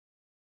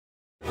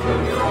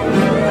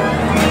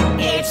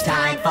It's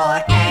time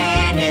for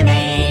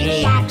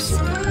Animaniacs,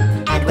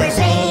 and we're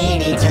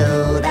zany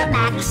to the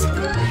max.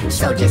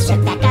 So just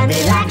sit back and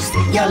relax,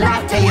 you'll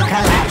laugh till you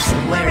collapse.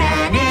 We're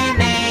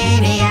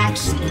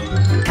Animaniacs.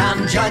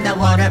 Come join the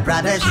Warner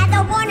Brothers and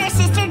the Warner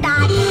Sister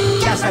Dot.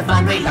 Just for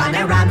fun we run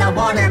around the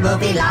Warner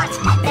movie lot.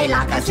 They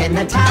lock us in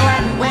the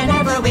tower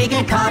whenever we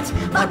get caught,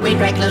 but we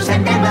break loose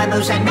and never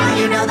moose, and now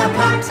you know the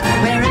plot.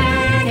 We're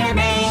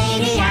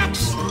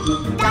Animaniacs.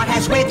 Dot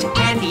has wit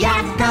and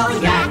Yakko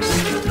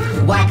yaks.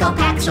 Wacko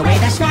packs away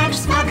the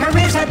snacks. Our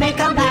careers have made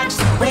comebacks.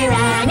 We're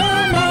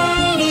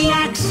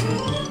Animaniacs.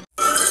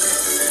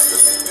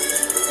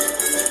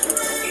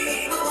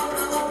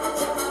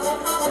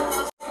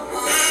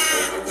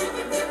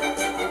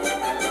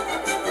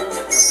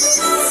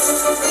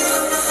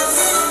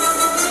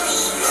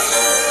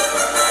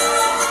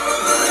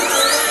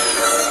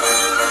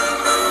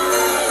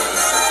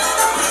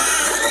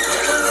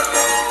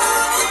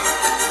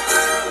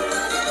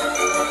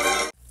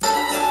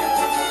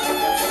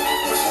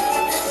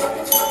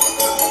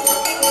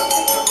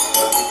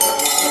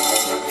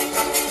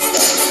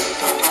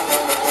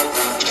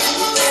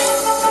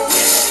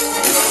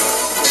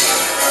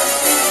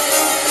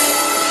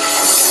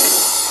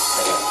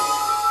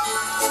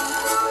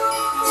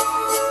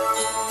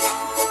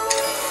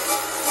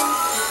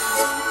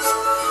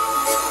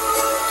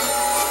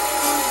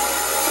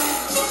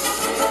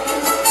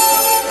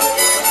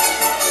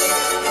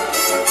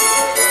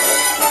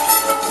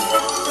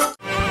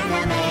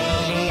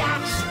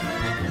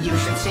 You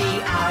should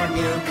see our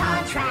new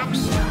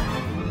contracts.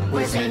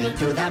 We're zany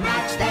to the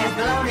max, there's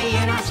baloney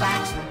in our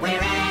slacks. We're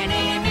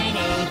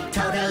Animani,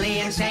 totally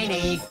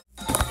insane.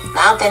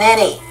 Mountain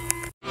Eddie.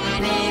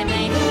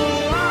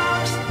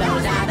 Animaniacs,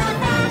 those are the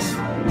facts.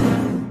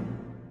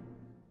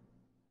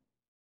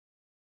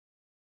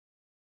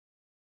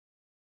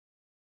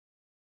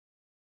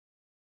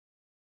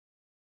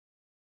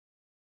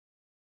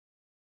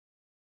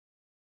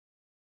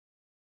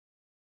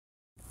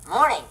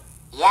 Morning,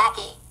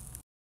 Yaki.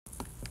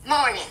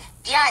 Morning,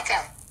 Yakko.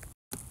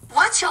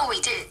 What shall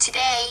we do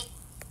today?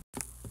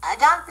 I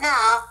don't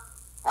know.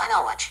 Why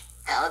not watch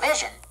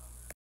television?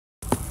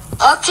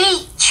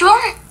 Okay,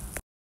 sure.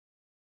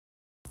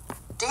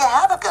 Do you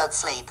have a good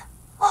sleep,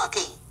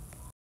 Walkie?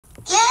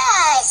 Yeah,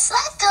 I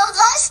slept good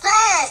last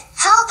night.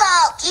 How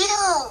about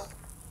you?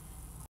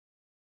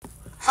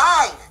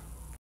 Fine.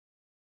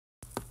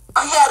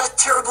 I had a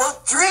terrible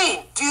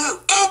dream,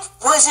 dude. It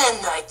was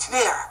a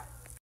nightmare.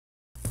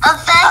 A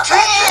bad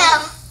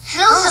dream.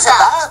 Who's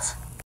about?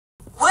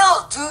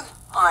 Well, dude,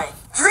 I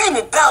dream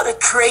about a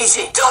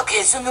crazy dog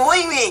is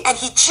annoying me and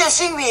he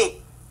chasing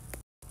me.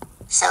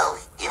 So,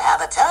 you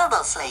have a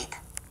terrible sleep.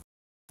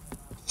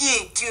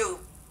 You do.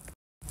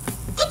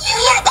 Did you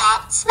hear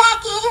that?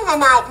 Smacky in the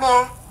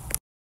nightmare.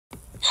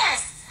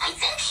 Yes, I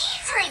think he's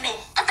dreaming.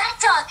 A bad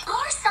dog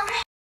or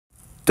something.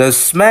 Does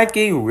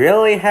Smacky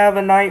really have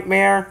a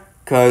nightmare?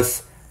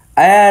 'Cause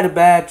I had a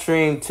bad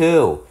dream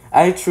too.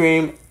 I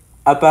dreamed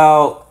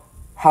about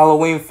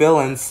Halloween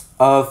villains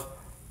of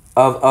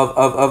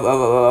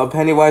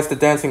Pennywise the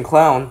Dancing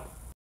Clown.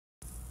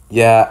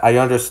 Yeah, I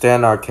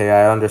understand, RK,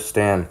 I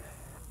understand.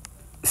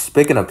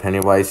 Speaking of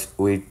Pennywise,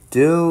 we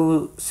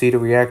do see the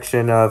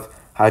reaction of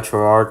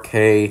Hydro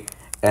RK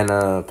and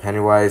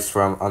Pennywise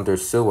from Under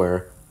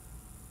Sewer.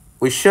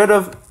 We should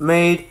have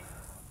made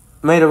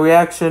a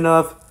reaction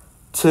of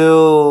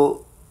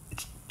to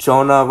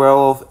Jonah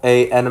Werewolf,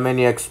 a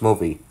Animaniacs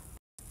movie.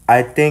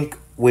 I think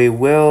we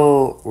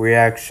will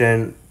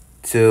reaction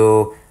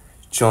to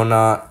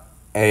Jonah,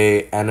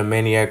 a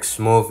Animaniacs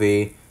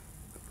movie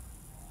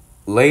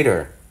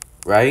later,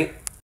 right?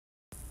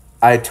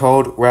 I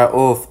told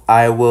Raouf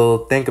I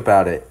will think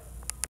about it.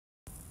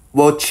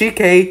 Well,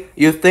 Chike,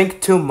 you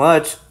think too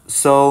much,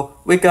 so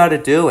we gotta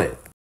do it.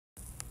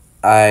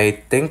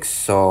 I think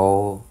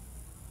so.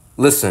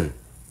 Listen,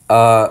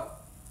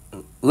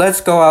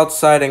 let's go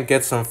outside and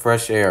get some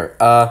fresh air.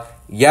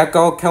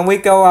 Yakko, can we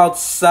go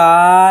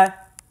outside?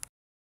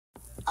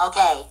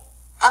 Okay.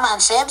 Come on,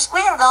 Sibs,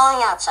 we're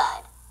going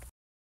outside.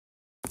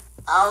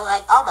 Oh,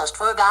 I almost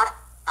forgot.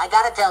 I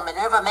gotta tell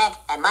Minerva Mick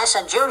and my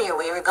son Junior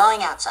we were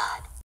going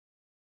outside.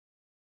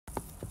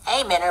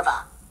 Hey,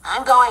 Minerva,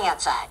 I'm going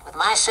outside with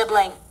my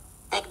sibling.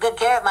 Take good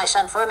care of my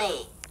son for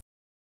me.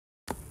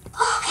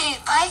 Okay,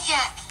 bye,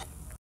 Yak.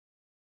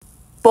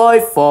 Bye,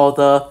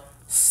 father.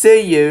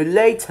 See you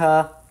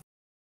later.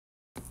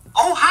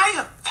 Oh,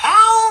 hiya,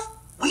 pal!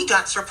 We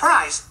got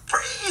surprise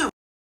for you.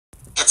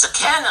 It's a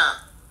cannon.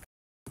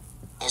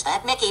 Is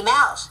that Mickey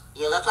Mouse?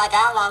 You look like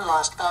our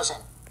long-lost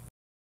cousin.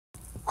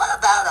 What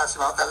about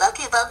Oswald the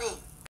Lucky Bunny?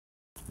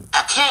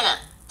 A cannon.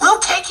 We'll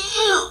take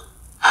you.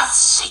 A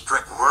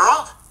secret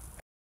world.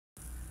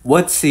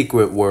 What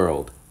secret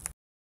world?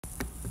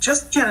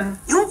 Just kidding.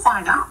 You'll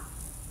find out.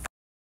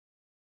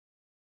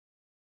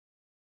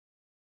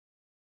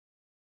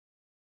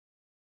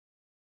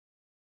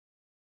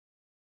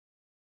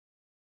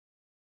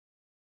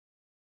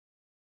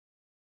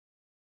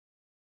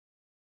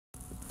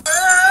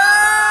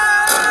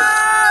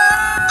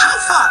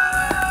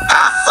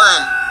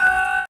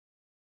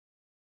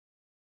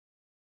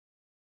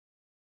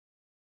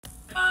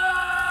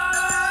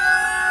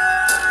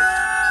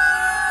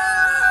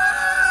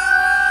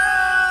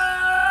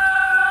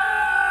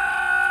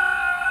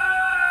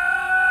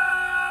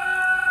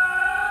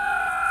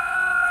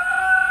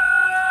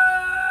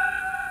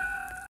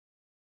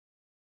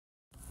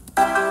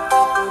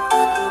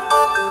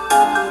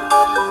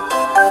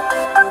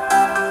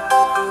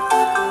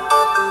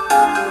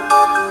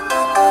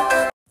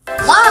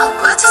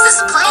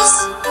 this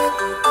place?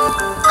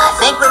 I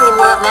think we're in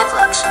World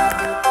Netflix.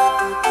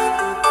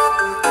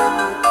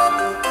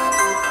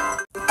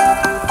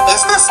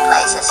 Is this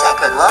place a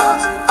sacred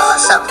vault or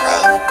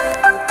something?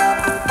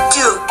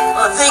 Dude,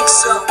 I think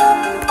so.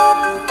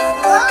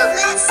 World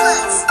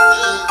Netflix.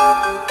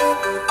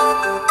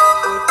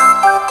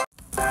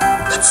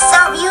 It's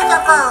so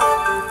beautiful.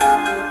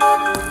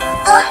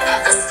 Look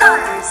at the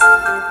stars.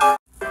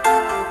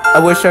 I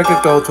wish I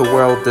could go to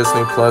World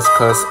Disney Plus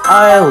because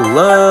I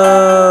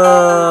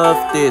love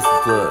Disney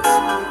Plus.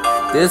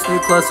 Disney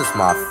Plus is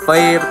my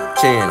favorite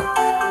channel.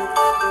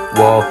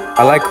 Well,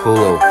 I like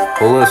Hulu.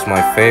 Hulu is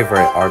my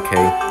favorite, RK.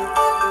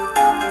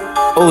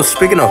 Oh,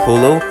 speaking of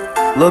Hulu,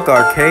 look,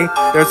 RK,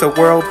 there's a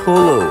World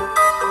Hulu.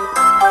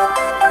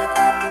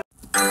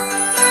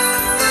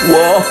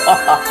 Whoa!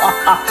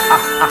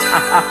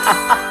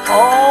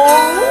 Oh!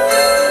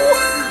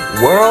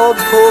 World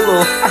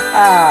Hulu.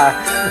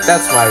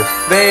 That's my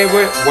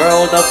favorite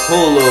world of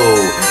Hulu.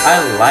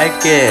 I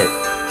like it.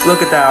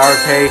 Look at that,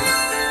 RK.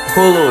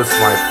 Hulu is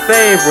my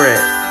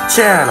favorite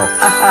channel.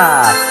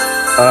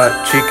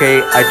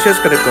 GK, I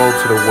just gotta go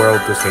to the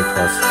World Disney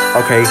Plus.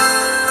 Okay.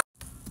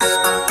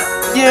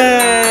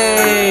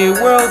 Yay!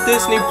 World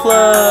Disney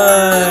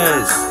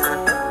Plus.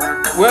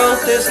 World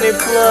Disney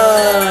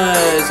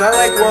Plus. I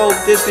like World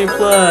Disney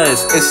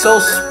Plus. It's so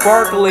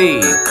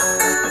sparkly.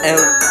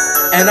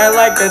 And I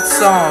like that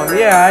song.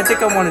 Yeah, I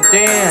think I want to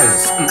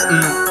dance.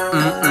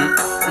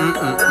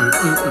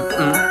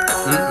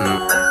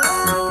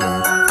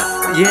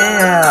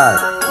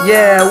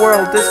 Yeah,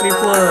 World Disney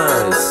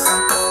Plus.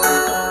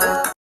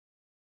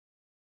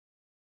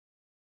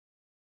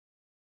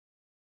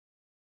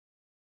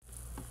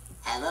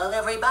 Hello,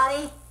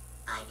 everybody.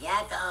 I'm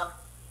Yakov,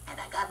 and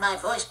I got my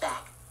voice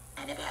back.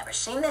 And if you ever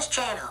seen this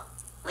channel,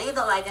 leave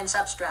a like and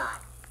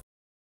subscribe.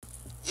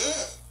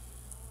 Yeah.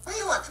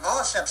 We want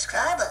more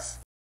subscribers.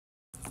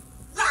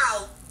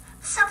 Yay!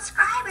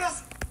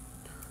 Subscribers